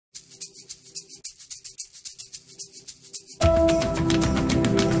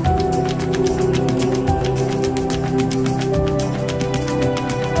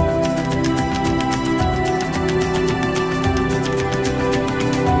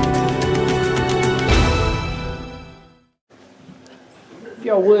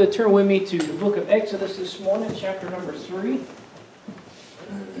y'all would, turn with me to the book of Exodus this morning, chapter number 3.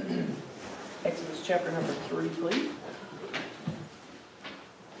 Exodus chapter number 3, please.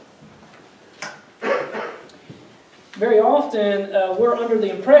 Very often, we're under the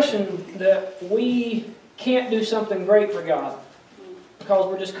impression that we can't do something great for God because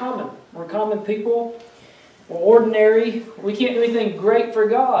we're just common. We're common people. We're ordinary. We can't do anything great for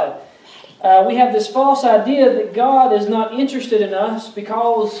God. We have this false idea that God is not interested in us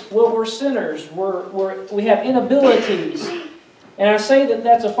because, well, we're sinners. We have inabilities. And I say that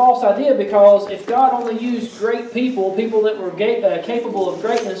that's a false idea because if God only used great people, people that were capable of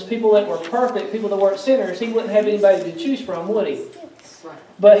greatness, people that were perfect, people that weren't sinners, He wouldn't have anybody to choose from, would He?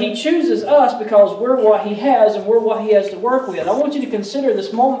 But He chooses us because we're what He has and we're what He has to work with. I want you to consider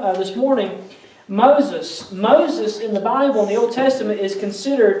this morning Moses. Moses in the Bible, in the Old Testament, is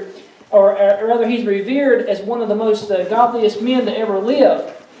considered, or rather he's revered as one of the most godliest men to ever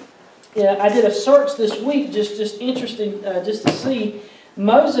live. I did a search this week, just interesting, just to see.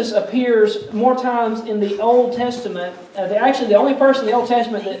 Moses appears more times in the Old Testament. Actually, the only person in the Old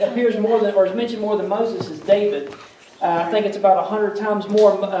Testament that appears more than, or is mentioned more than Moses is David. I think it's about 100 times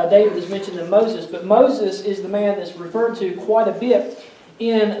more David is mentioned than Moses. But Moses is the man that's referred to quite a bit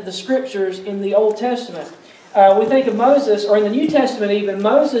in the Scriptures in the Old Testament. We think of Moses, or in the New Testament even,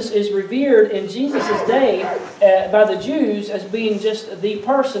 Moses is revered in Jesus' day by the Jews as being just the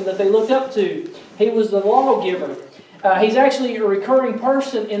person that they looked up to. He was the lawgiver. He's actually a recurring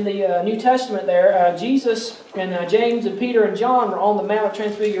person in the New Testament there. Jesus and James and Peter and John were on the Mount of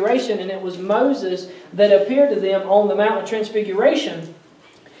Transfiguration, and it was Moses that appeared to them on the Mount of Transfiguration.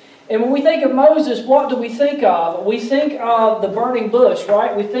 And when we think of Moses, what do we think of? We think of the burning bush,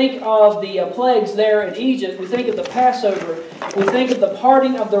 right? We think of the plagues there in Egypt. We think of the Passover. We think of the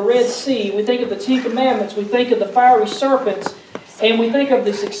parting of the Red Sea. We think of the Ten Commandments. We think of the fiery serpents. And we think of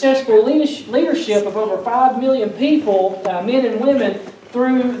the successful leadership of over 5 million people, men and women,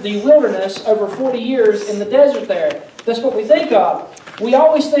 through the wilderness over 40 years in the desert there. That's what we think of. We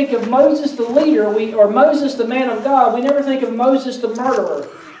always think of Moses the leader, or Moses the man of God. We never think of Moses the murderer.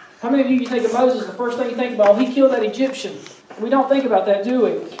 How many of you think of Moses, the first thing you think about, he killed that Egyptian? We don't think about that, do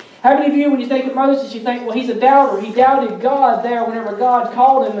we? How many of you, when you think of Moses, you think, well, he's a doubter. He doubted God there whenever God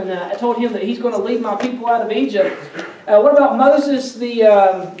called him and told him that He's going to lead my people out of Egypt. What about Moses,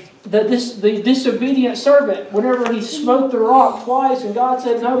 the disobedient servant? Whenever he smote the rock twice and God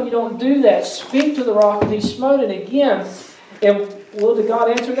said, no, you don't do that. Speak to the rock, and he smote it again. And well, did God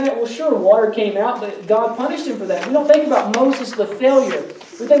answer that? Well, sure, water came out, but God punished him for that. We don't think about Moses the failure.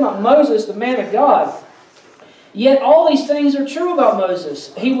 We think about Moses, the man of God. Yet all these things are true about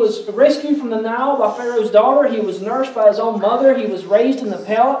Moses. He was rescued from the Nile by Pharaoh's daughter. He was nursed by his own mother. He was raised in the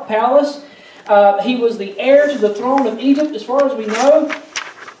palace. He was the heir to the throne of Egypt, as far as we know.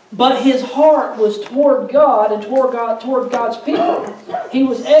 But his heart was toward God and toward God's people. He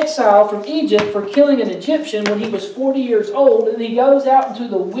was exiled from Egypt for killing an Egyptian when he was 40 years old. And he goes out into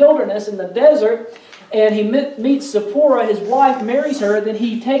the wilderness in the desert. And he meets Zipporah, his wife, marries her. Then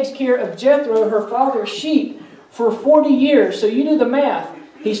he takes care of Jethro, her father's sheep, for 40 years. So you do the math.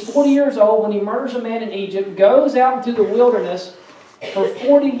 He's 40 years old when he murders a man in Egypt, goes out into the wilderness for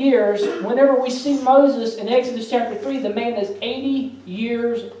 40 years. Whenever we see Moses in Exodus chapter 3, the man is 80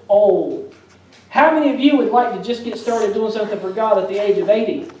 years old. How many of you would like to just get started doing something for God at the age of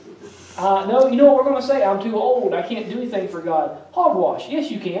 80? No, you know what we're going to say? I'm too old. I can't do anything for God. Hogwash.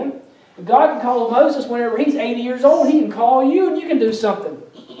 Yes, you can. God can call Moses whenever he's 80 years old. He can call you and you can do something.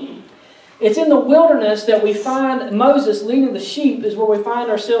 It's in the wilderness that we find Moses leading the sheep, is where we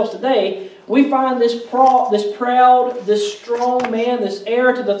find ourselves today. We find this proud, this strong man, this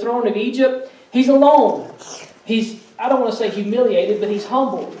heir to the throne of Egypt. He's alone. He's, I don't want to say humiliated, but he's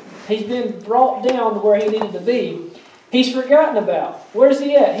humbled. He's been brought down to where he needed to be. He's forgotten about. Where's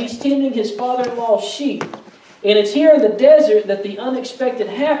he at? He's tending his father-in-law's sheep. And it's here in the desert that the unexpected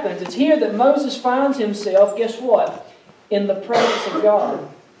happens. It's here that Moses finds himself, guess what? In the presence of God.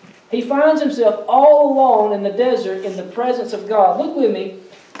 He finds himself all alone in the desert in the presence of God. Look with me,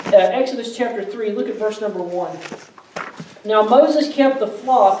 Exodus chapter 3, look at verse number 1. Now Moses kept the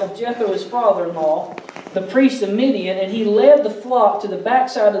flock of Jethro, his father-in-law, the priest of Midian, and he led the flock to the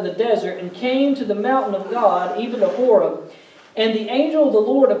backside of the desert and came to the mountain of God, even to Horeb. And the angel of the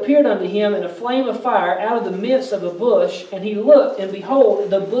Lord appeared unto him in a flame of fire out of the midst of a bush. And he looked, and behold,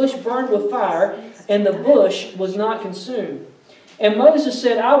 the bush burned with fire, and the bush was not consumed. And Moses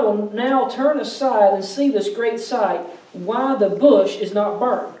said, I will now turn aside and see this great sight, why the bush is not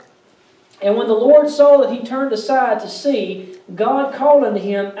burnt. And when the Lord saw that he turned aside to see, God called unto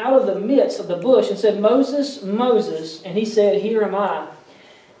him out of the midst of the bush and said, Moses, Moses. And he said, Here am I.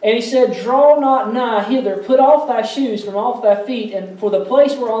 And he said, Draw not nigh hither, put off thy shoes from off thy feet, and for the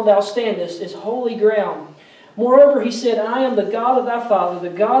place whereon thou standest is holy ground. Moreover, he said, I am the God of thy father,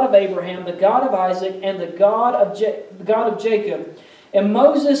 the God of Abraham, the God of Isaac, and the God of Jacob. And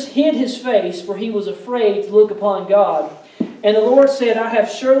Moses hid his face, for he was afraid to look upon God. And the Lord said, I have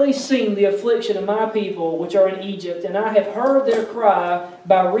surely seen the affliction of my people which are in Egypt, and I have heard their cry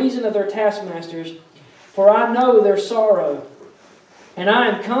by reason of their taskmasters, for I know their sorrow. And I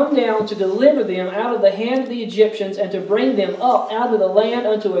am come down to deliver them out of the hand of the Egyptians, and to bring them up out of the land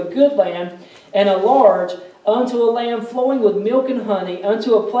unto a good land, and a large, unto a land flowing with milk and honey,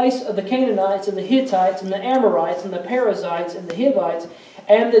 unto a place of the Canaanites, and the Hittites, and the Amorites, and the Perizzites, and the Hivites,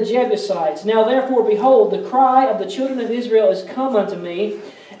 and the Jebusites. Now therefore, behold, the cry of the children of Israel is come unto me,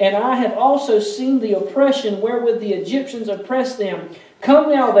 and I have also seen the oppression wherewith the Egyptians oppress them.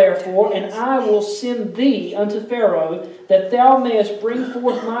 Come now therefore, and I will send thee unto Pharaoh, that thou mayest bring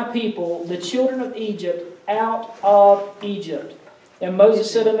forth my people, the children of Egypt, out of Egypt. And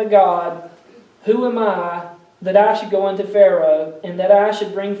Moses said unto God, Who am I, that I should go unto Pharaoh, and that I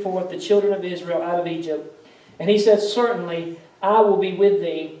should bring forth the children of Israel out of Egypt? And he said, Certainly I will be with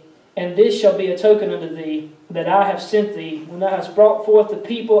thee, and this shall be a token unto thee, that I have sent thee. When thou hast brought forth the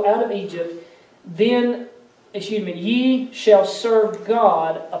people out of Egypt, then ye shall serve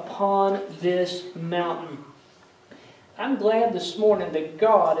God upon this mountain. I'm glad this morning that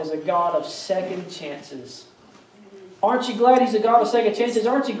God is a God of second chances. Aren't you glad He's a God of second chances?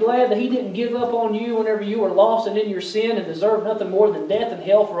 Aren't you glad that He didn't give up on you whenever you were lost and in your sin and deserved nothing more than death and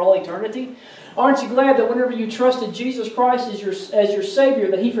hell for all eternity? Aren't you glad that whenever you trusted Jesus Christ as your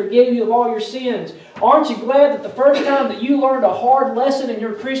Savior, that He forgave you of all your sins? Aren't you glad that the first time that you learned a hard lesson in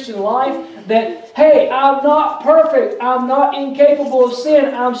your Christian life, that, hey, I'm not perfect, I'm not incapable of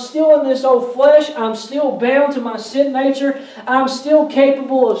sin, I'm still in this old flesh, I'm still bound to my sin nature, I'm still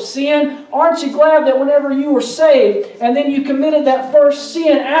capable of sin? Aren't you glad that whenever you were saved, and then you committed that first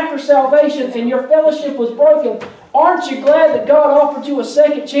sin after salvation, and your fellowship was broken, aren't you glad that God offered you a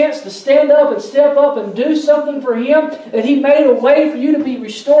second chance to stand up and step up and do something for Him? That He made a way for you to be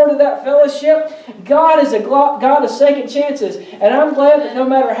restored to that fellowship? God is a God of second chances. And I'm glad that no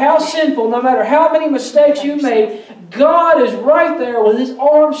matter how sinful, no matter how many mistakes you made, God is right there with His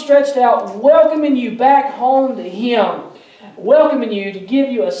arms stretched out, welcoming you back home to Him. Welcoming you to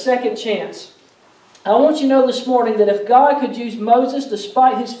give you a second chance. I want you to know this morning that if God could use Moses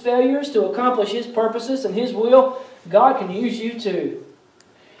despite his failures to accomplish His purposes and His will, God can use you too.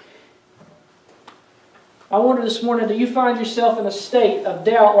 I wonder this morning, do you find yourself in a state of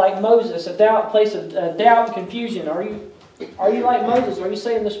doubt like Moses, a place of doubt and confusion? Are you like Moses? Are you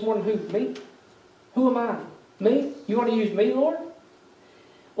saying this morning, who? Me? Who am I? Me? You want to use me, Lord?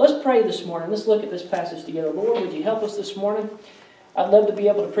 Let's pray this morning. Let's look at this passage together. Lord, would you help us this morning? I'd love to be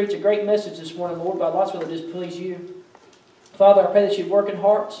able to preach a great message this morning, Lord, but lots of it just please you. Father, I pray that you'd work in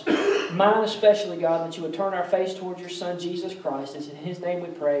hearts, mine especially, God, that you would turn our face towards your Son, Jesus Christ. It's in His name we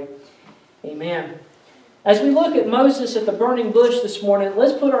pray. Amen. As we look at Moses at the burning bush this morning,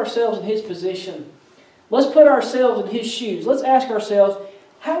 let's put ourselves in his position. Let's put ourselves in his shoes. Let's ask ourselves,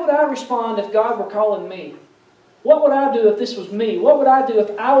 how would I respond if God were calling me? What would I do if this was me? What would I do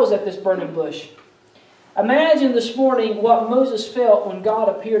if I was at this burning bush? Imagine this morning what Moses felt when God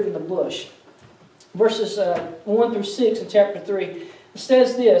appeared in the bush. Verses 1 through 6 in chapter 3. It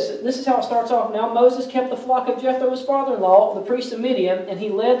says this. This is how it starts off. Now Moses kept the flock of Jethro, his father-in-law, the priest of Midian, and he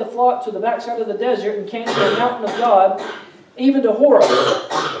led the flock to the backside of the desert and came to the mountain of God, even to Horeb.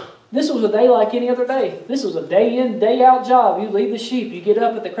 This was a day like any other day. This was a day in, day out job. You lead the sheep. You get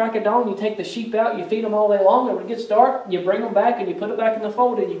up at the crack of dawn. You take the sheep out. You feed them all day long. And when it gets dark, you bring them back and you put it back in the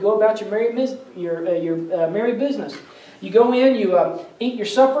fold and you go about your merry business. You go in, you eat your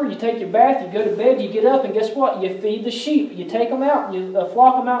supper, you take your bath, you go to bed, you get up, and guess what? You feed the sheep. You take them out. You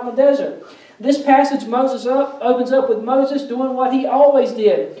flock them out in the desert. This passage opens up with Moses doing what he always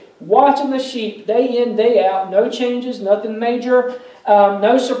did. Watching the sheep day in, day out. No changes, nothing major.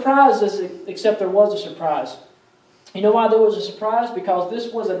 No surprises, except there was a surprise. You know why there was a surprise? Because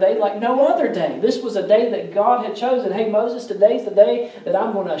this was a day like no other day. This was a day that God had chosen. Hey, Moses, today's the day that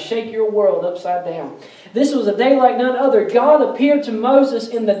I'm going to shake your world upside down. This was a day like none other. God appeared to Moses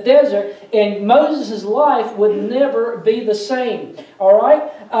in the desert, and Moses' life would never be the same. All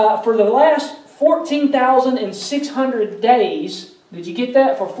right? For the last 14,600 days... Did you get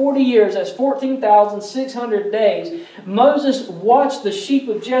that? For 40 years, that's 14,600 days. Moses watched the sheep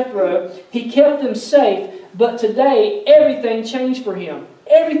of Jethro. He kept them safe. But today, everything changed for him.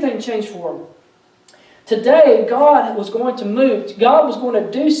 Everything changed for him. Today, God was going to move. God was going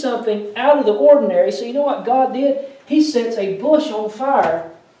to do something out of the ordinary. So you know what God did? He sets a bush on fire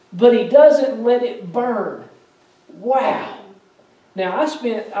but He doesn't let it burn. Wow. Now, I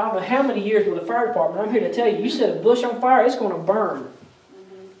spent, I don't know how many years with the fire department. I'm here to tell you, you set a bush on fire, it's going to burn.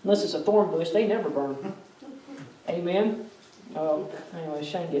 Unless it's a thorn bush, they never burn. Amen? Anyway,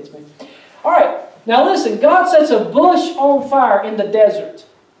 Shane gets me. All right. Now listen, God sets a bush on fire in the desert.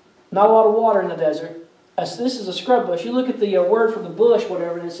 Not a lot of water in the desert. This is a scrub bush. You look at the word for the bush,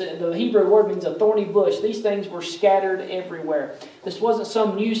 whatever, and the Hebrew word means a thorny bush. These things were scattered everywhere. This wasn't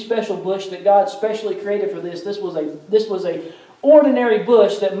some new special bush that God specially created for this. This was a ordinary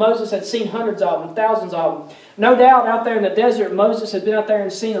bush that Moses had seen hundreds of them, thousands of them. No doubt out there in the desert, Moses had been out there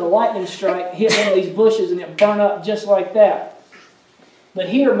and seen a lightning strike hit one of these bushes and it burned up just like that. But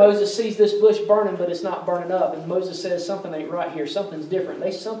here Moses sees this bush burning, but it's not burning up. And Moses says, something ain't right here. Something's different.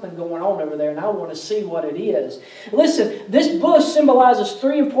 There's something going on over there, and I want to see what it is. Listen, this bush symbolizes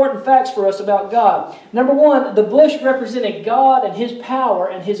three important facts for us about God. Number one, the bush represented God and His power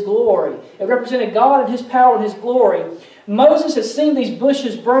and His glory. It represented God and His power and His glory. Moses has seen these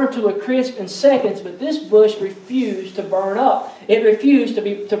bushes burn to a crisp in seconds, but this bush refused to burn up. It refused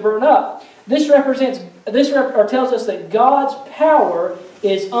to burn up. This tells us that God's power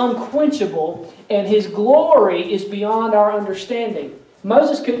is unquenchable and His glory is beyond our understanding.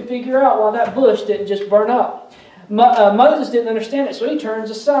 Moses couldn't figure out why that bush didn't just burn up. Moses didn't understand it, so he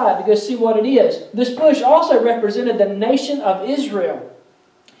turns aside to go see what it is. This bush also represented the nation of Israel.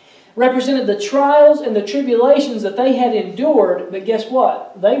 Represented the trials and the tribulations that they had endured, but guess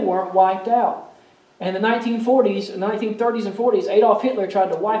what? They weren't wiped out. In the 1930s and 40s, Adolf Hitler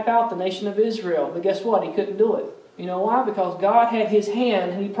tried to wipe out the nation of Israel. But guess what? He couldn't do it. You know why? Because God had His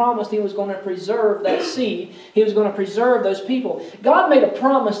hand and He promised He was going to preserve that seed. He was going to preserve those people. God made a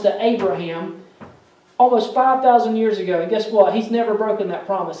promise to Abraham almost 5,000 years ago. And guess what? He's never broken that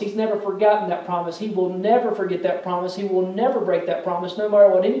promise. He's never forgotten that promise. He will never forget that promise. He will never break that promise, no matter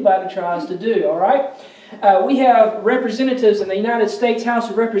what anybody tries to do. All right? We have representatives in the United States House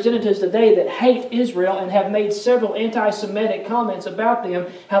of Representatives today that hate Israel and have made several anti-Semitic comments about them,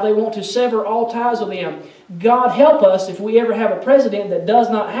 how they want to sever all ties with them. God help us if we ever have a president that does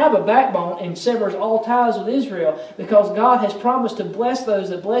not have a backbone and severs all ties with Israel, because God has promised to bless those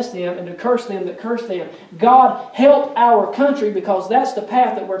that bless them and to curse them that curse them. God help our country, because that's the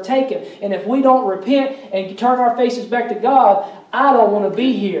path that we're taking. And if we don't repent and turn our faces back to God, I don't want to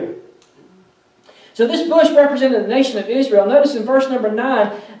be here. So this bush represented the nation of Israel. Notice in verse number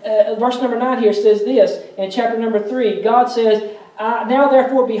 9 here says this, in chapter number 3, God says, Now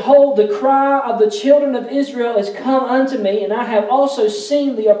therefore, behold, the cry of the children of Israel is come unto me, and I have also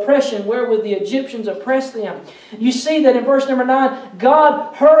seen the oppression wherewith the Egyptians oppressed them. You see that in verse number 9,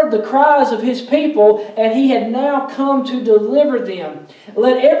 God heard the cries of His people, and He had now come to deliver them.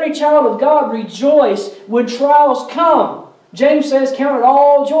 Let every child of God rejoice when trials come. James says, count it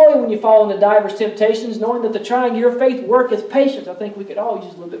all joy when you fall into divers temptations, knowing that the trying of your faith worketh patience. I think we could all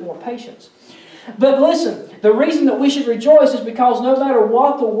use a little bit more patience. But listen, the reason that we should rejoice is because no matter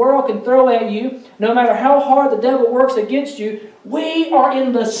what the world can throw at you, no matter how hard the devil works against you, we are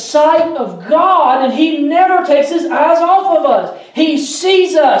in the sight of God, and He never takes His eyes off of us. He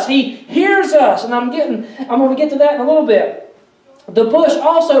sees us. He hears us. And I'm going to get to that in a little bit. The bush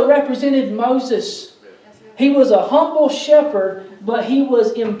also represented Moses. He was a humble shepherd, but he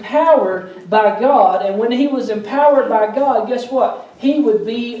was empowered by God. And when he was empowered by God, guess what? He would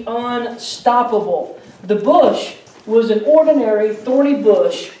be unstoppable. The bush was an ordinary thorny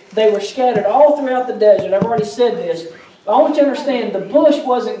bush. They were scattered all throughout the desert. I've already said this. I want you to understand, the bush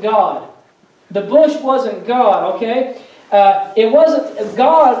wasn't God. The bush wasn't God, okay? It wasn't,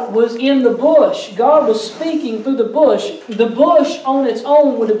 God was in the bush. God was speaking through the bush. The bush on its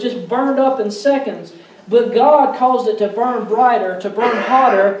own would have just burned up in seconds. But God caused it to burn brighter, to burn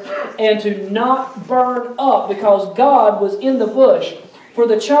hotter, and to not burn up, because God was in the bush. For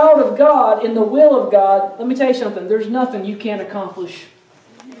the child of God, in the will of God, let me tell you something, there's nothing you can't accomplish.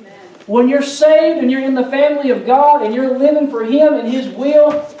 Amen. When you're saved and you're in the family of God and you're living for Him and His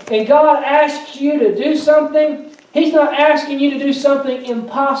will, and God asks you to do something, He's not asking you to do something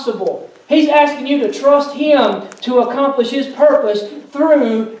impossible. He's asking you to trust Him to accomplish His purpose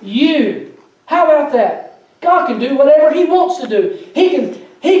through you. How about that? God can do whatever He wants to do. He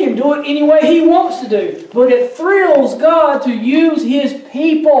can do it any way He wants to do. But it thrills God to use His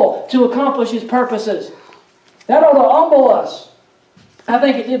people to accomplish His purposes. That ought to humble us. I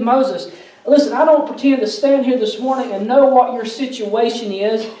think it did Moses. Listen, I don't pretend to stand here this morning and know what your situation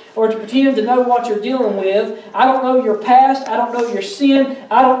is, or to pretend to know what you're dealing with. I don't know your past. I don't know your sin.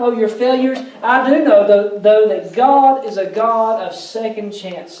 I don't know your failures. I do know, though, that God is a God of second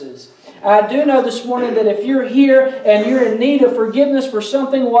chances. I do know this morning that if you're here and you're in need of forgiveness for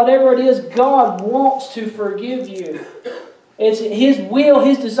something, whatever it is, God wants to forgive you. It's His will,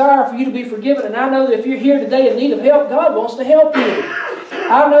 His desire for you to be forgiven. And I know that if you're here today in need of help, God wants to help you.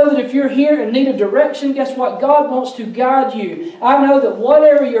 I know that if you're here in need of direction, guess what? God wants to guide you. I know that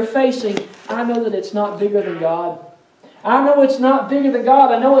whatever you're facing, I know that it's not bigger than God. I know it's not bigger than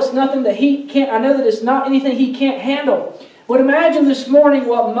God. I know it's nothing that He can't. I know that it's not anything He can't handle. But imagine this morning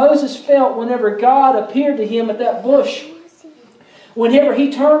what Moses felt whenever God appeared to him at that bush. Whenever he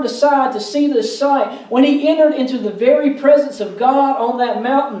turned aside to see this sight, when he entered into the very presence of God on that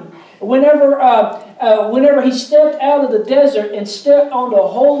mountain, whenever he stepped out of the desert and stepped onto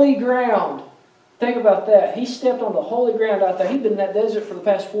holy ground. Think about that. He stepped onto holy ground out there. He'd been in that desert for the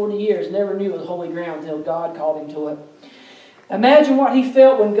past 40 years, never knew it was holy ground until God called him to it. Imagine what he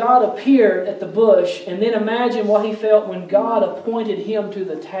felt when God appeared at the bush, and then imagine what he felt when God appointed him to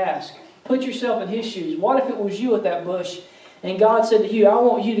the task. Put yourself in his shoes. What if it was you at that bush, and God said to you, I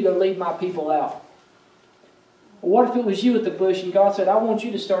want you to go lead my people out? What if it was you at the bush, and God said, I want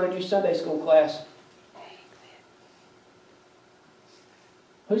you to start a new Sunday school class?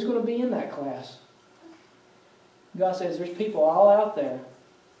 Who's going to be in that class? God says, there's people all out there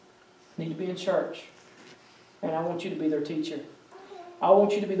need to be in church. And I want you to be their teacher. I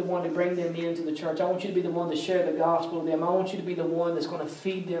want you to be the one to bring them into the church. I want you to be the one to share the gospel with them. I want you to be the one that's going to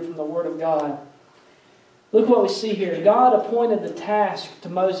feed them from the Word of God. Look what we see here. God appointed the task to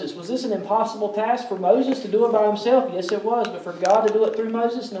Moses. Was this an impossible task for Moses to do it by himself? Yes, it was. But for God to do it through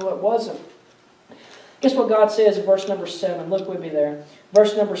Moses? No, it wasn't. Guess what God says in verse number 7. Look with me there.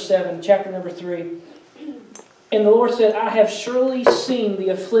 Verse number 7, chapter number 3. And the Lord said, I have surely seen the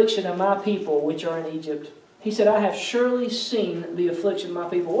affliction of my people which are in Egypt. He said, I have surely seen the affliction of my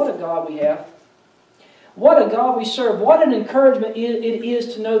people. What a God we have. What a God we serve. What an encouragement it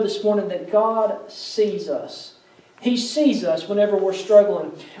is to know this morning that God sees us. He sees us whenever we're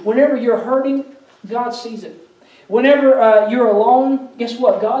struggling. Whenever you're hurting, God sees it. Whenever you're alone, guess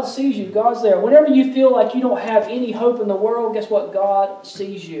what? God sees you. God's there. Whenever you feel like you don't have any hope in the world, guess what? God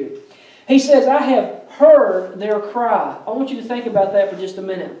sees you. He says, I have heard their cry. I want you to think about that for just a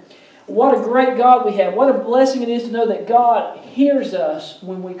minute. What a great God we have. What a blessing it is to know that God hears us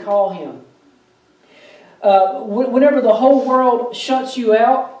when we call Him. Whenever the whole world shuts you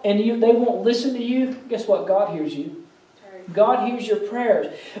out and they won't listen to you, guess what? God hears you. God hears your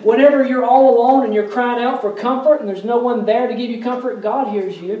prayers. Whenever you're all alone and you're crying out for comfort and there's no one there to give you comfort, God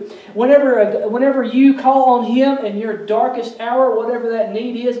hears you. Whenever you call on Him in your darkest hour, whatever that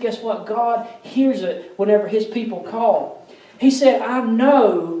need is, guess what? God hears it whenever His people call. He said, I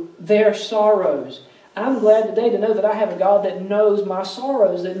know their sorrows. I'm glad today to know that I have a God that knows my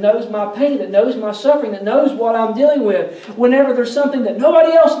sorrows, that knows my pain, that knows my suffering, that knows what I'm dealing with. Whenever there's something that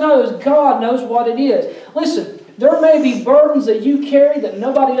nobody else knows, God knows what it is. Listen, there may be burdens that you carry that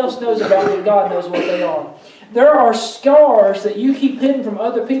nobody else knows about, but God knows what they are. There are scars that you keep hidden from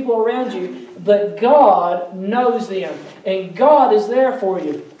other people around you, but God knows them. And God is there for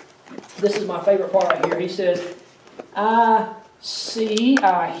you. This is my favorite part right here. He says, I see,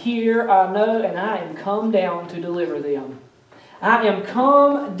 I hear, I know, and I am come down to deliver them. I am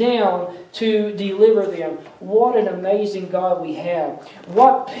come down to deliver them. What an amazing God we have.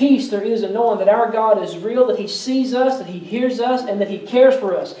 What peace there is in knowing that our God is real, that He sees us, that He hears us, and that He cares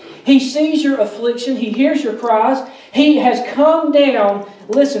for us. He sees your affliction. He hears your cries. He has come down.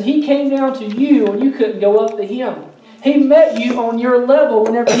 Listen, He came down to you when you couldn't go up to Him. He met you on your level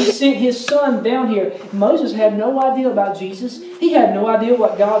whenever He sent His Son down here. Moses had no idea about Jesus. He had no idea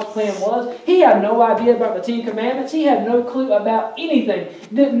what God's plan was. He had no idea about the Ten Commandments. He had no clue about anything.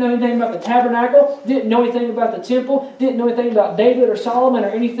 Didn't know anything about the tabernacle. Didn't know anything about the temple. Didn't know anything about David or Solomon or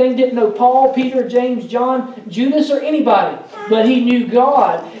anything. Didn't know Paul, Peter, James, John, Judas, or anybody. But he knew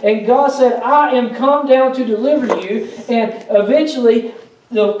God. And God said, I am come down to deliver you. And eventually,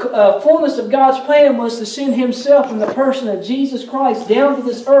 the fullness of God's plan was to send Himself in the person of Jesus Christ down to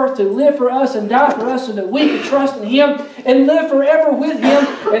this earth to live for us and die for us so that we could trust in Him and live forever with Him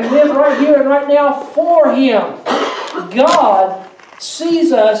and live right here and right now for Him. God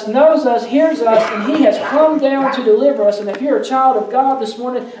sees us, knows us, hears us, and He has come down to deliver us. And if you're a child of God this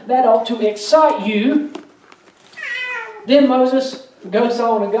morning, that ought to excite you. Then Moses goes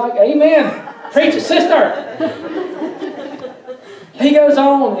on and God, amen, preach it, sister. He goes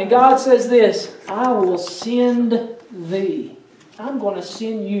on and God says this, I will send thee. I'm going to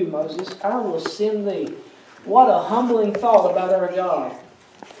send you, Moses. I will send thee. What a humbling thought about our God.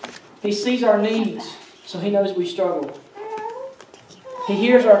 He sees our needs, so He knows we struggle. He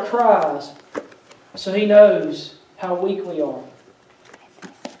hears our cries, so He knows how weak we are.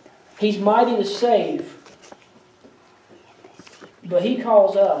 He's mighty to save, but He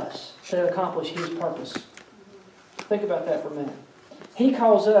calls us to accomplish His purpose. Think about that for a minute. He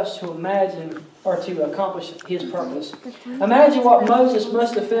calls us to imagine or to accomplish His purpose. Imagine what Moses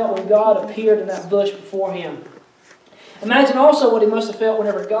must have felt when God appeared in that bush before him. Imagine also what he must have felt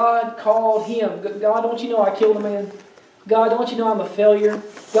whenever God called him. God, don't you know I killed a man? God, don't you know I'm a failure?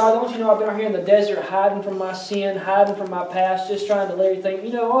 God, don't you know I've been out here in the desert hiding from my sin, hiding from my past, just trying to let everything...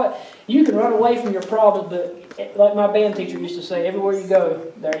 You know what? You can run away from your problems, but like my band teacher used to say, everywhere you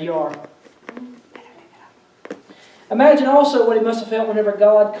go, there you are. Imagine also what he must have felt whenever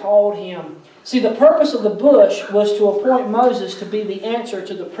God called him. See, the purpose of the bush was to appoint Moses to be the answer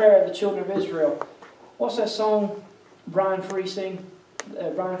to the prayer of the children of Israel. What's that song Brian Free sing?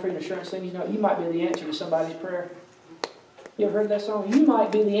 Brian Free and Assurance sing? You know, you might be the answer to somebody's prayer. You ever heard that song? You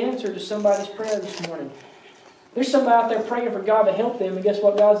might be the answer to somebody's prayer this morning. There's somebody out there praying for God to help them, and guess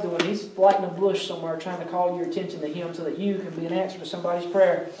what God's doing? He's lighting a bush somewhere trying to call your attention to Him so that you can be an answer to somebody's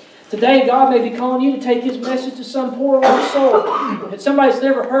prayer. Today, God may be calling you to take His message to some poor lost soul. Somebody's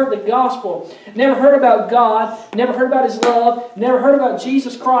never heard the gospel, never heard about God, never heard about His love, never heard about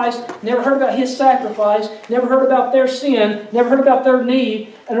Jesus Christ, never heard about His sacrifice, never heard about their sin, never heard about their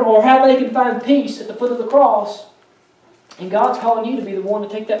need, or how they can find peace at the foot of the cross. And God's calling you to be the one to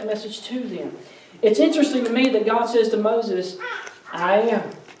take that message to them. It's interesting to me that God says to Moses, I am.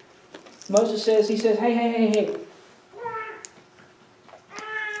 Moses says, He says, hey.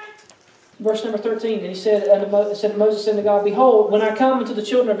 Verse number 13, and Moses said to God, Behold, when I come unto the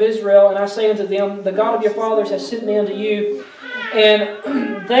children of Israel, and I say unto them, The God of your fathers has sent me unto you,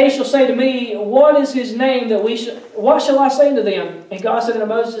 and they shall say to me, What is His name that we shall? What shall I say unto them? And God said unto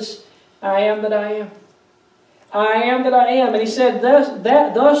Moses, I am that I am. I am that I am. And He said,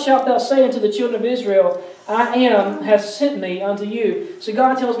 Thus shalt thou say unto the children of Israel, I am has sent me unto you. So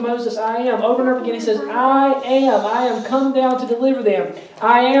God tells Moses, I am. Over and over again He says, I am come down to deliver them.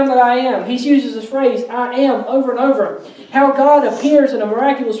 I am that I am. He uses this phrase, I am, over and over. How God appears in a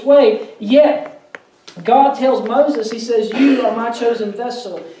miraculous way, yet God tells Moses, He says, You are my chosen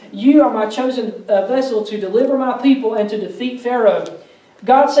vessel. You are my chosen vessel to deliver my people and to defeat Pharaoh.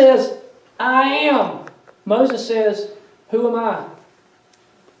 God says, I am. Moses says, Who am I?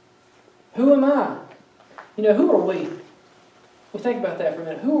 Who am I? You know, who are we? Well, think about that for a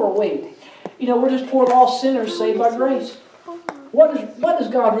minute. Who are we? You know, we're just poor lost sinners saved by grace. What does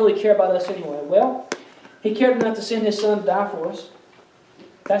God really care about us anyway? Well, He cared enough to send His Son to die for us.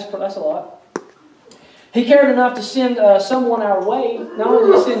 That's a lot. He cared enough to send someone our way. Not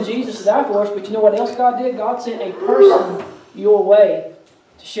only did He send Jesus to die for us, but you know what else God did? God sent a person your way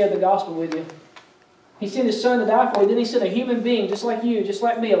to share the gospel with you. He sent His Son to die for you. Then He sent a human being just like you, just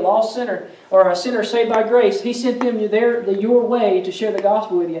like me, a lost sinner, or a sinner saved by grace. He sent them your way to share the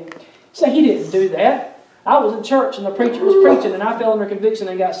gospel with you. Say, He didn't do that. I was in church and the preacher was preaching and I fell under conviction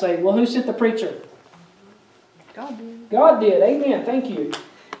and got saved. Well, who sent the preacher? God did. God did. Amen. Thank you.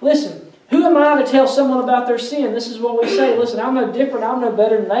 Listen, who am I to tell someone about their sin? This is what we say. Listen, I'm no different. I'm no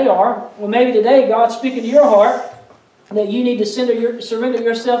better than they are. Well, maybe today God's speaking to your heart that you need to surrender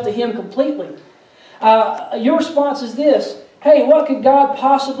yourself to Him completely. Your response is this. Hey, what could God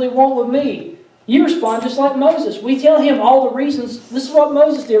possibly want with me? You respond just like Moses. We tell him all the reasons. This is what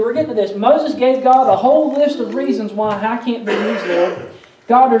Moses did. We're getting to this. Moses gave God a whole list of reasons why I can't be used, Lord.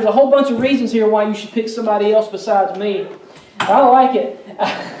 God, there's a whole bunch of reasons here why you should pick somebody else besides me. I like it.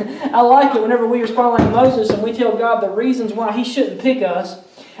 I like it whenever we respond like Moses and we tell God the reasons why He shouldn't pick us.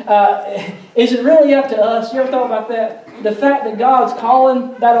 Is it really up to us? You ever thought about that? The fact that God's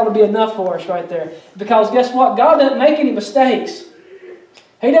calling, that ought to be enough for us right there. Because guess what? God doesn't make any mistakes.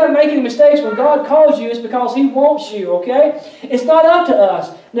 He doesn't make any mistakes. When God calls you, it's because He wants you, okay? It's not up to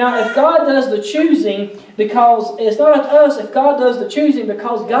us. Now, if God does the choosing, because it's not up to us if God does the choosing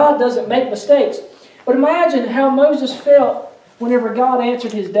because God doesn't make mistakes. But imagine how Moses felt whenever God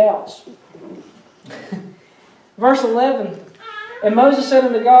answered his doubts. Verse 11, And Moses said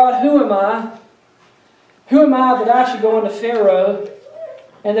unto God, Who am I? Who am I that I should go unto Pharaoh,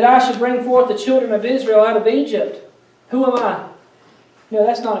 and that I should bring forth the children of Israel out of Egypt? Who am I? No,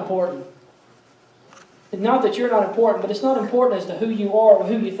 that's not important. It's not that you're not important, but it's not important as to who you are or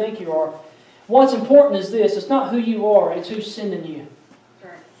who you think you are. What's important is this. It's not who you are, it's who's sending you.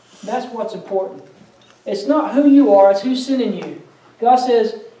 That's what's important. It's not who you are, it's who's sending you. God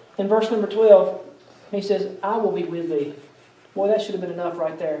says in verse number 12, He says, I will be with thee. Boy, that should have been enough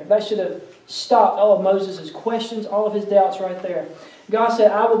right there. That should have stopped all of Moses' questions, all of his doubts right there. God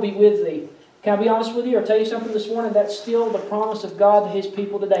said, I will be with thee. Can I be honest with you or tell you something this morning? That's still the promise of God to His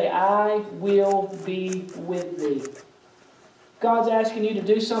people today. I will be with thee. God's asking you to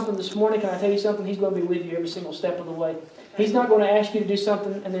do something this morning. Can I tell you something? He's going to be with you every single step of the way. He's not going to ask you to do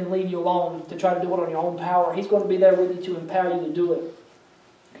something and then leave you alone to try to do it on your own power. He's going to be there with you to empower you to do it.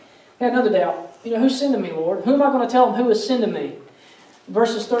 I had another doubt. Who's sending me, Lord? Who am I going to tell Him who is sending me?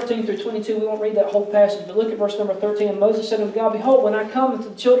 Verses 13 through 22, we won't read that whole passage, but look at verse number 13. And Moses said unto God, Behold, when I come unto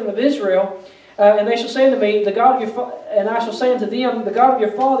the children of Israel, and they shall say unto me, and I shall say unto them, the God of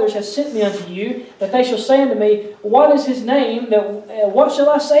your fathers has sent me unto you, that they shall say unto me, What is His name? What shall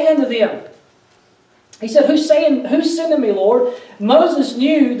I say unto them? He said, Who's sending me, Lord? Moses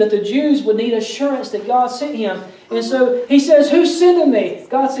knew that the Jews would need assurance that God sent him. And so he says, Who's sending me?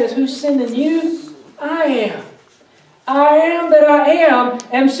 God says, Who's sending you? I am. I am that I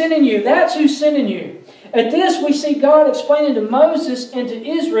am sending you. That's who's sending you. At this, we see God explaining to Moses and to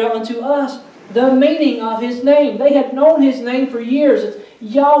Israel and to us the meaning of His name. They had known His name for years. It's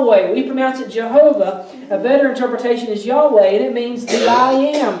Yahweh. We pronounce it Jehovah. A better interpretation is Yahweh, and it means the I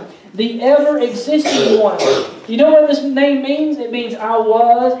am, the ever-existing one. You know what this name means? It means I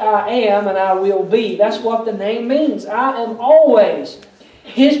was, I am, and I will be. That's what the name means. I am always.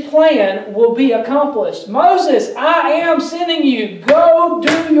 His plan will be accomplished. Moses, I am sending you. Go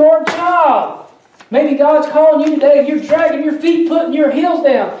do your job. Maybe God's calling you today and you're dragging your feet, putting your heels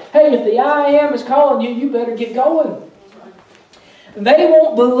down. Hey, if the I am is calling you, you better get going. They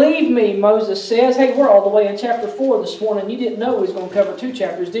won't believe me, Moses says. Hey, we're all the way in chapter 4 this morning. You didn't know we was going to cover 2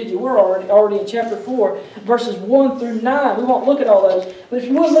 chapters, did you? We're already in chapter 4, verses 1 through 9. We won't look at all those. But if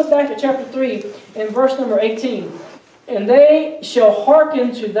you would look back at chapter 3 and verse number 18. And they shall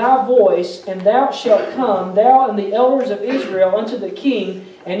hearken to thy voice, and thou shalt come, thou and the elders of Israel, unto the king,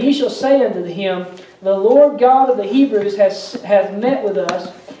 and ye shall say unto him, The Lord God of the Hebrews hath met with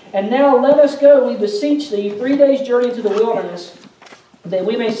us, and now let us go, we beseech thee, 3 days' journey into the wilderness, that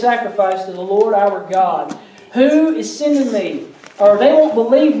we may sacrifice to the Lord our God. Who is sending me? Or they won't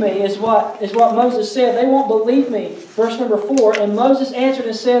believe me, is what Moses said. They won't believe me. Verse number 4, And Moses answered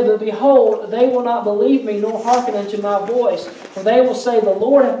and said, But behold, they will not believe me, nor hearken unto my voice. For they will say, The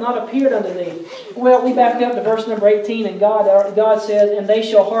Lord hath not appeared unto thee. Well, we back up to verse number 18, and God says, And they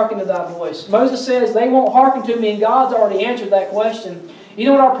shall hearken to thy voice. Moses says, they won't hearken to me, and God's already answered that question. You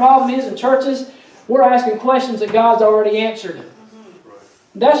know what our problem is in churches? We're asking questions that God's already answered.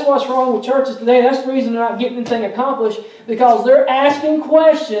 That's what's wrong with churches today. That's the reason they're not getting anything accomplished, because they're asking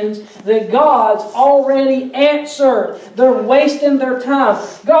questions that God's already answered. They're wasting their time.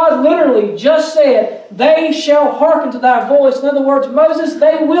 God literally just said, they shall hearken to thy voice. In other words, Moses,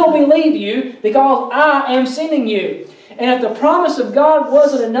 they will believe you because I am sending you. And if the promise of God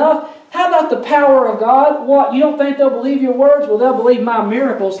wasn't enough, how about the power of God? What, you don't think they'll believe your words? Well, they'll believe my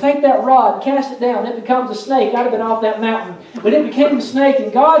miracles. Take that rod, cast it down. It becomes a snake. I'd have been off that mountain. But it became a snake,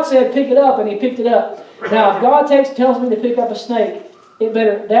 and God said, pick it up, and He picked it up. Now, if God tells me to pick up a snake,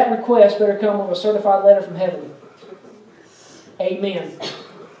 that request better come with a certified letter from heaven. Amen.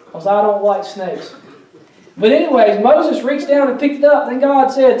 Because I don't like snakes. But anyways, Moses reached down and picked it up. Then God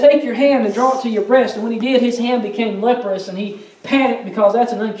said, take your hand and draw it to your breast. And when he did, his hand became leprous, and he panicked because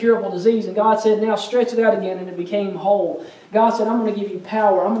that's an incurable disease. And God said, now stretch it out again, and it became whole. God said, I'm going to give you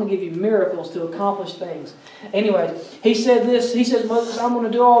power. I'm going to give you miracles to accomplish things. Anyways, he said this. He says, Moses, I'm going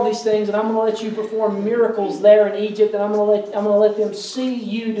to do all these things, and I'm going to let you perform miracles there in Egypt, and I'm going to let them see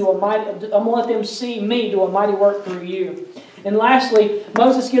you do I'm going to let them see me do a mighty work through you. And lastly,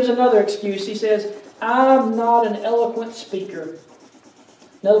 Moses gives another excuse. He says, I'm not an eloquent speaker.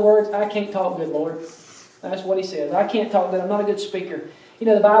 In other words, I can't talk good, Lord. That's what he says. I can't talk good. I'm not a good speaker. You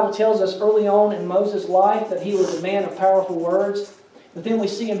know, the Bible tells us early on in Moses' life that he was a man of powerful words. But then we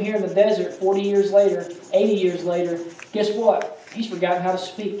see him here in the desert 40 years later, 80 years later. Guess what? He's forgotten how to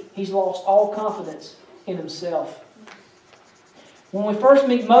speak. He's lost all confidence in himself. When we first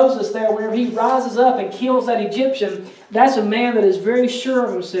meet Moses there, whenever he rises up and kills that Egyptian, that's a man that is very sure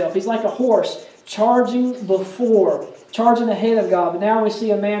of himself. He's like a horse charging ahead of God. But now we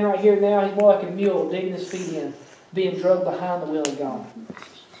see a man right here now, he's more like a mule digging his feet in, being drugged behind the will of God.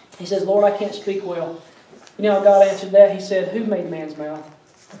 He says, Lord, I can't speak well. You know how God answered that? He said, who made man's mouth?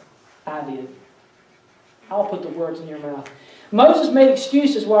 I did. I'll put the words in your mouth. Moses made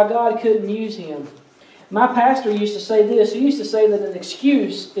excuses why God couldn't use him. My pastor used to say this. He used to say that an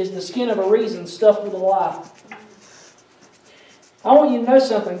excuse is the skin of a reason stuffed with a lie. I want you to know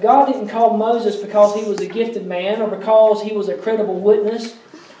something. God didn't call Moses because he was a gifted man or because he was a credible witness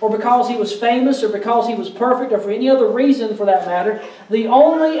or because he was famous, or because he was perfect, or for any other reason for that matter. The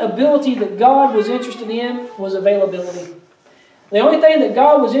only ability that God was interested in was availability. The only thing that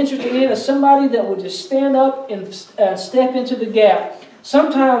God was interested in is somebody that would just stand up and step into the gap.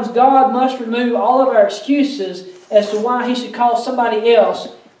 Sometimes God must remove all of our excuses as to why He should call somebody else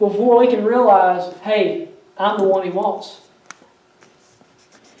before we can realize, hey, I'm the one He wants.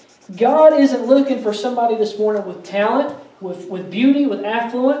 God isn't looking for somebody this morning with talent, with beauty, with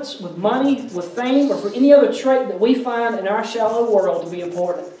affluence, with money, with fame, or for any other trait that we find in our shallow world to be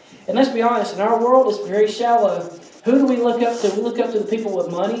important. And let's be honest, in our world it's very shallow. Who do we look up to? We look up to the people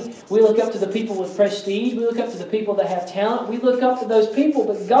with money. We look up to the people with prestige. We look up to the people that have talent. We look up to those people,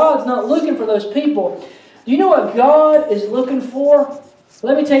 but God's not looking for those people. Do you know what God is looking for?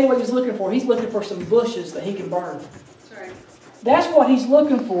 Let me tell you what He's looking for. He's looking for some bushes that He can burn. That's what He's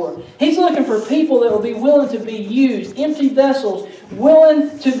looking for. He's looking for people that will be willing to be used. Empty vessels,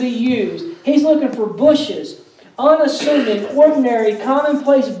 willing to be used. He's looking for bushes. Unassuming, ordinary,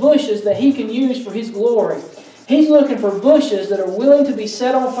 commonplace bushes that He can use for His glory. He's looking for bushes that are willing to be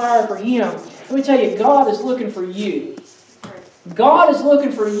set on fire for Him. Let me tell you, God is looking for you. God is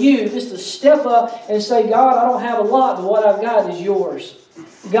looking for you just to step up and say, God, I don't have a lot, but what I've got is yours.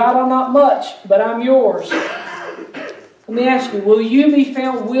 God, I'm not much, but I'm yours. Let me ask you, will you be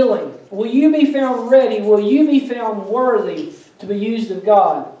found willing? Will you be found ready? Will you be found worthy to be used of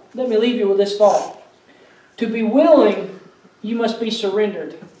God? Let me leave you with this thought. To be willing, you must be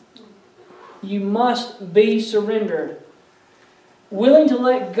surrendered. You must be surrendered. Willing to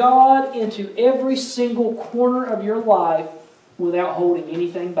let God into every single corner of your life without holding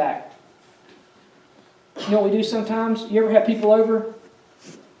anything back. You know what we do sometimes? You ever have people over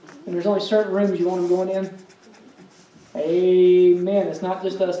and there's only certain rooms you want them going in? Amen. It's not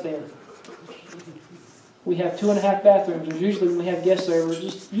just us there. We have 2.5 bathrooms. And usually when we have guests over,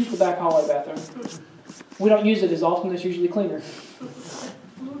 just use the back hallway bathroom. We don't use it as often. It's usually cleaner.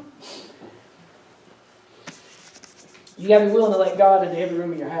 You got to be willing to let God into every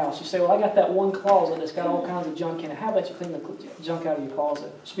room of your house. You say, well, I got that one closet that's got all kinds of junk in it. How about you clean the junk out of your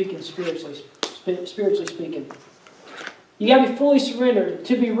closet? Speaking spiritually speaking. You got to be fully surrendered.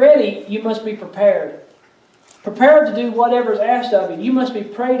 To be ready, you must be prepared. Prepared to do whatever is asked of you. You must be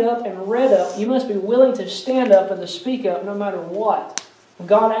prayed up and read up. You must be willing to stand up and to speak up no matter what. When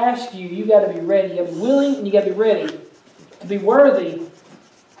God asks you, you got to be ready. You got to be willing and you got to be ready. To be worthy,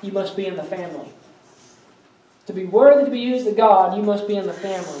 you must be in the family. To be worthy to be used of God, you must be in the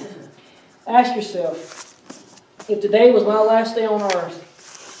family. Ask yourself, if today was my last day on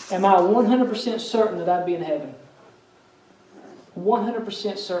earth, am I 100% certain that I'd be in heaven?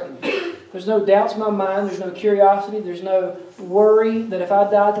 100% certain. There's no doubts in my mind. There's no curiosity. There's no worry that if I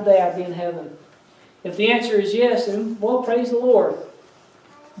died today, I'd be in heaven. If the answer is yes, then, well, praise the Lord.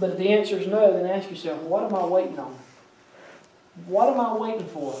 But if the answer is no, then ask yourself, what am I waiting on? What am I waiting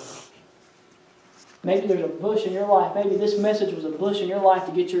for? Maybe there's a bush in your life. Maybe this message was a bush in your life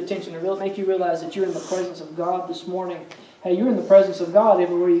to get your attention, to make you realize that you're in the presence of God this morning. Hey, you're in the presence of God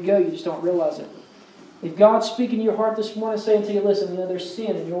everywhere you go. You just don't realize it. If God's speaking to your heart this morning, saying to you, listen, there's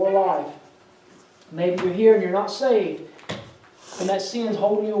sin in your life. Maybe you're here and you're not saved. And that sin's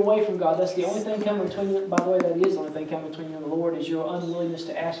holding you away from God. That's the only thing coming between you. By the way, that is the only thing coming between you and the Lord is your unwillingness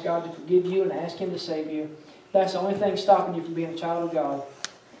to ask God to forgive you and ask Him to save you. That's the only thing stopping you from being a child of God.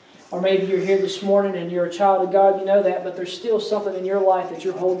 Or maybe you're here this morning and you're a child of God, you know that, but there's still something in your life that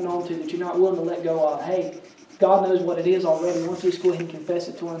you're holding on to that you're not willing to let go of. Hey, God knows what it is already. Why don't you just go ahead and confess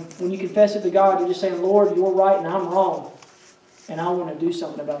it to Him? When you confess it to God, you're just saying, Lord, you're right and I'm wrong. And I want to do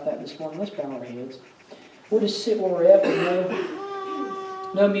something about that this morning. Let's bow our heads. We'll just sit where we're at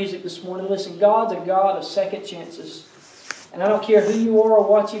with no music this morning. Listen, God's a God of second chances. And I don't care who you are or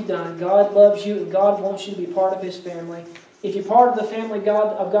what you've done. God loves you and God wants you to be part of His family. If you're part of the family of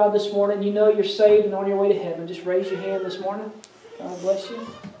God this morning, you know you're saved and on your way to heaven, just raise your hand this morning. God bless you.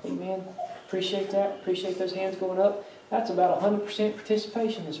 Amen. Appreciate that. Appreciate those hands going up. That's about 100%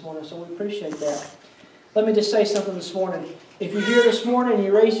 participation this morning, so we appreciate that. Let me just say something this morning. If you're here this morning and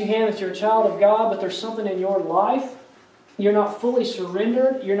you raise your hand that you're a child of God, but there's something in your life, you're not fully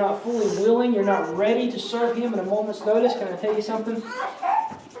surrendered, you're not fully willing, you're not ready to serve Him at a moment's notice, can I tell you something?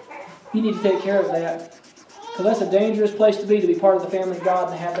 You need to take care of that. Because that's a dangerous place to be part of the family of God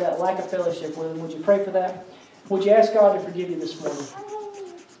and have that lack of fellowship with Him. Would you pray for that? Would you ask God to forgive you this morning?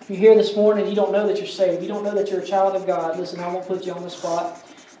 If you're here this morning and you don't know that you're saved, you don't know that you're a child of God, listen, I won't put you on the spot.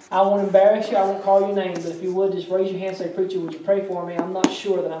 I won't embarrass you, I won't call your name, but if you would, just raise your hand and say, Preacher, would you pray for me? I'm not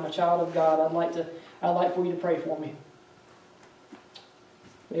sure that I'm a child of God. I'd like for you to pray for me.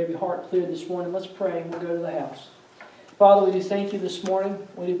 We have your heart cleared this morning. Let's pray and we'll go to the house. Father, we do thank you this morning.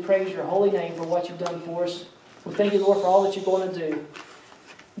 We do praise your holy name for what you've done for us. We thank you, Lord, for all that you're going to do.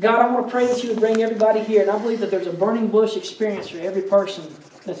 God, I want to pray that you would bring everybody here, and I believe that there's a burning bush experience for every person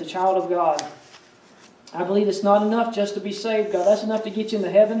that's a child of God. I believe it's not enough just to be saved, God. That's enough to get you into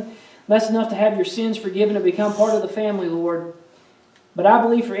heaven. That's enough to have your sins forgiven and become part of the family, Lord. But I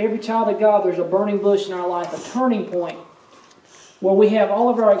believe for every child of God, there's a burning bush in our life, a turning point, where we have all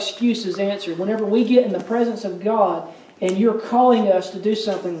of our excuses answered. Whenever we get in the presence of God and you're calling us to do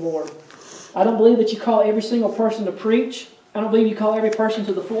something, Lord. I don't believe that you call every single person to preach. I don't believe you call every person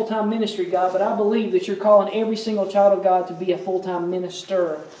to the full-time ministry, God, but I believe that you're calling every single child of God to be a full-time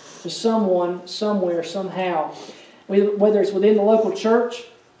minister to someone, somewhere, somehow. Whether it's within the local church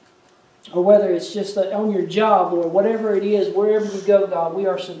or whether it's just on your job, Lord, whatever it is, wherever you go, God, we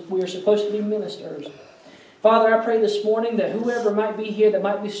are supposed to be ministers. Father, I pray this morning that whoever might be here that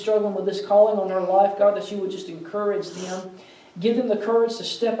might be struggling with this calling on their life, God, that you would just encourage them. Give them the courage to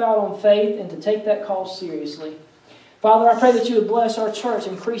step out on faith and to take that call seriously. Father, I pray that you would bless our church,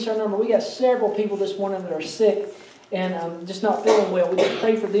 increase our number. We got several people this morning that are sick and just not feeling well. We just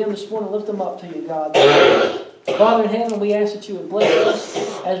pray for them this morning, lift them up to you, God. Father in heaven, we ask that you would bless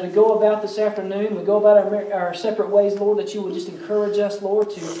us as we go about this afternoon. We go about our separate ways, Lord, that you would just encourage us,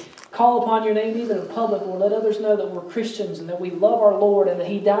 Lord, to call upon your name even in public, Lord. Let others know that we're Christians and that we love our Lord and that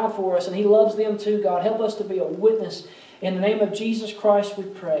he died for us and he loves them too, God. Help us to be a witness. In the name of Jesus Christ we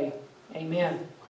pray. Amen.